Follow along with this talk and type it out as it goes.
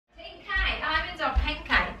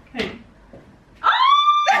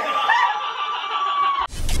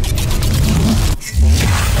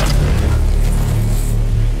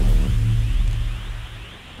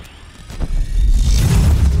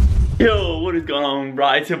what is going on, bro?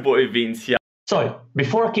 It's your boy Vince here. So,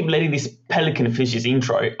 before I keep letting this pelican fish's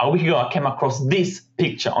intro, a week ago I came across this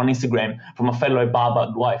picture on Instagram from a fellow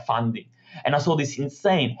barber, Fundy. And I saw this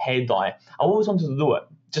insane hair dye. I always wanted to do it,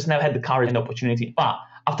 just never had the courage and the opportunity. But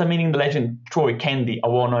after meeting the legend Troy Candy,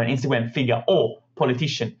 a well-known Instagram figure or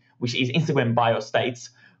politician, which his Instagram bio states,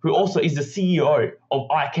 who also is the CEO of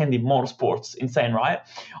Candy Motorsports, insane, right?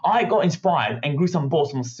 I got inspired and grew some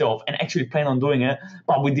balls myself and actually plan on doing it,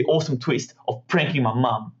 but with the awesome twist of pranking my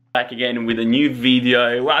mum. Back again with a new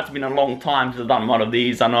video. Well, it's been a long time since I've done one of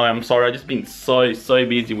these. I know, I'm sorry, I've just been so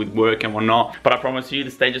busy with work and whatnot. But I promise you, the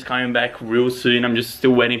stage is coming back real soon. I'm just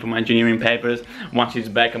still waiting for my engineering papers. Once it's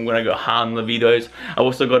back, I'm gonna go hard on the videos. I've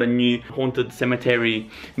also got a new haunted cemetery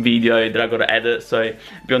video that I gotta edit, so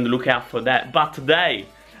be on the lookout for that. But today,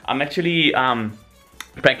 I'm actually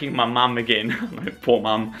pranking my mum again. My poor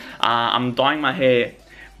mum. I'm dyeing my hair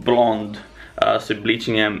blonde. So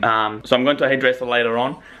bleaching them. So I'm going to a hairdresser later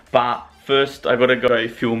on, but first I gotta go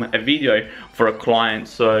film a video for a client.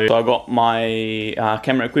 So I got my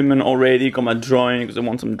camera equipment already, got my drone because I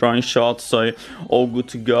want some drone shots, so all good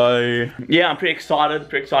to go. Yeah, I'm pretty excited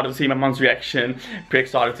to see my mum's reaction, pretty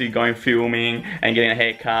excited to go filming and getting a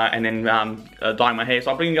haircut and then dyeing my hair.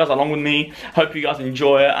 So I'll bring you guys along with me. Hope you guys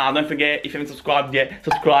enjoy it. Don't forget, if you haven't subscribed yet,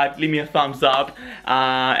 subscribe, leave me a thumbs up,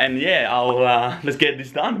 and yeah, let's get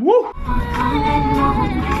this done. Woo!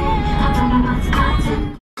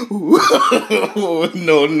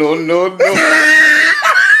 No.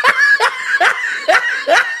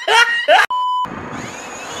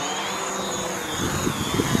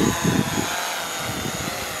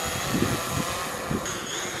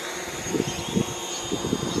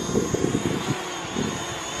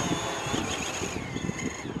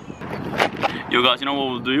 Yo guys, you know what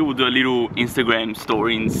we'll do? We'll do a little Instagram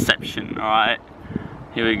story inception, alright?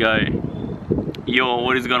 Here we go. Yo,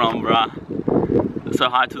 what is going on, bruh? So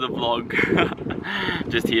hi to the vlog.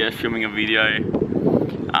 Just here filming a video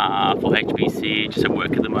for HPC, just at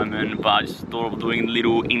work at the moment, but I just thought of doing a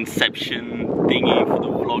little inception thingy for the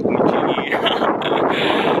vlog thingy.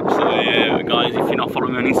 So yeah guys, if you're not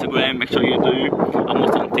following me on Instagram, make sure you do. I'm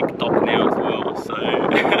also on TikTok now as well, so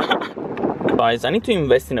guys, I need to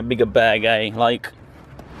invest in a bigger bag, eh? Like,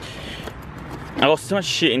 I got so much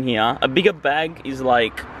shit in here. A bigger bag is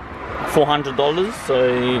like $400,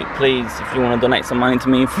 so please, if you want to donate some money to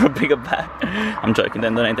me for a bigger bag, I'm joking,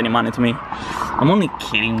 don't donate any money to me. I'm only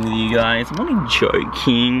kidding with you guys, I'm only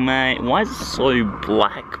joking, mate. Why is it so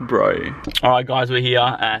black, bro? Alright guys, we're here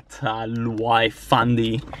at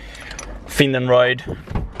Fundy, Findon Road.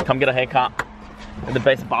 Come get a haircut at the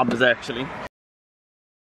best barbers actually.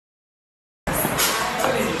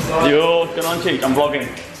 Yo, what's going on, chick? I'm vlogging.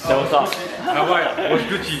 So what's up? How are you? What's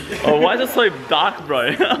Gucci? Oh, why is it so dark,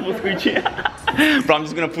 bro? What's Gucci? Bro, I'm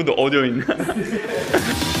just gonna put the audio in. Come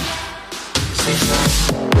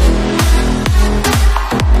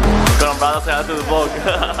on, brother, say hi to the vlog.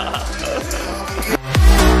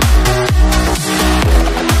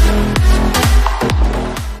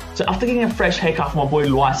 So after getting a fresh haircut from my boy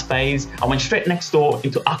Luai's face, I went straight next door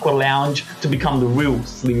into Aqua Lounge to become the real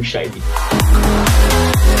Slim Shady.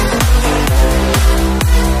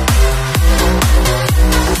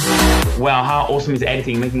 Wow, how awesome is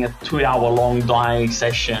editing, making a 2-hour-long dyeing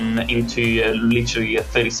session into literally a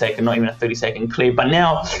 30-second, not even a 30-second clip. But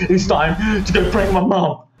now it's time to go prank my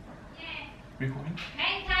mum. Yeah.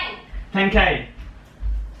 10K. 10K.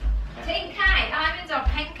 10K. I'm in the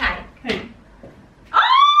 10K. Hey.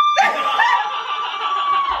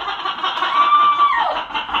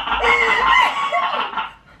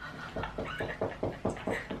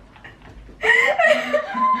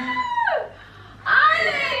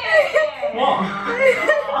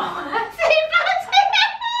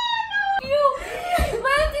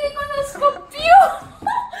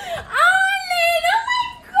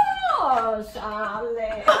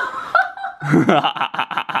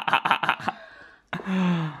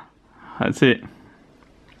 That's it.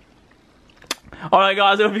 Alright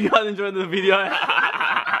guys, I hope you guys enjoyed the video.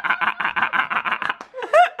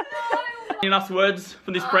 Any last words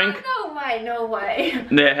for this prank? No way.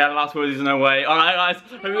 Yeah, her last words is no way. Alright guys,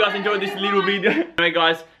 hope you guys enjoyed this little video. Anyway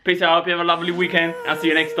guys, peace out, hope you have a lovely weekend. I'll see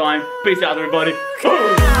you next time. Peace out everybody.